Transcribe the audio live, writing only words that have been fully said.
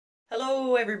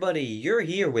Hello everybody, you're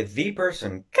here with the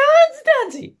person,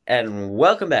 Constancy, and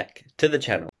welcome back to the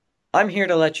channel. I'm here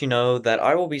to let you know that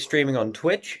I will be streaming on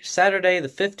Twitch Saturday the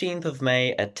 15th of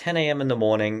May at 10 a.m. in the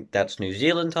morning. That's New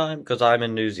Zealand time, because I'm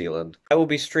in New Zealand. I will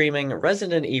be streaming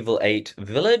Resident Evil 8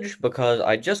 Village, because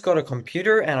I just got a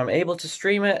computer and I'm able to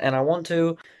stream it, and I want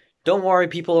to. Don't worry,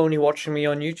 people only watching me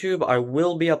on YouTube, I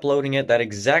will be uploading it that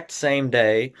exact same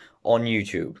day on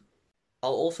YouTube.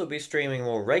 I'll also be streaming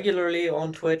more regularly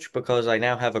on Twitch because I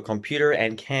now have a computer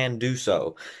and can do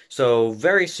so. So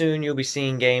very soon you'll be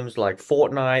seeing games like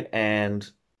Fortnite and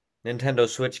Nintendo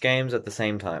Switch games at the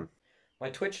same time. My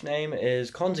Twitch name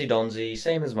is Konzi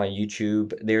same as my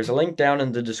YouTube. There's a link down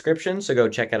in the description, so go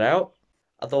check it out.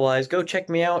 Otherwise, go check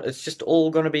me out. It's just all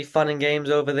gonna be fun and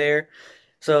games over there.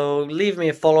 So leave me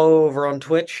a follow over on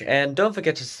Twitch, and don't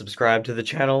forget to subscribe to the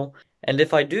channel. And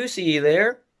if I do see you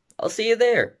there, I'll see you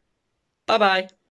there. Bye bye.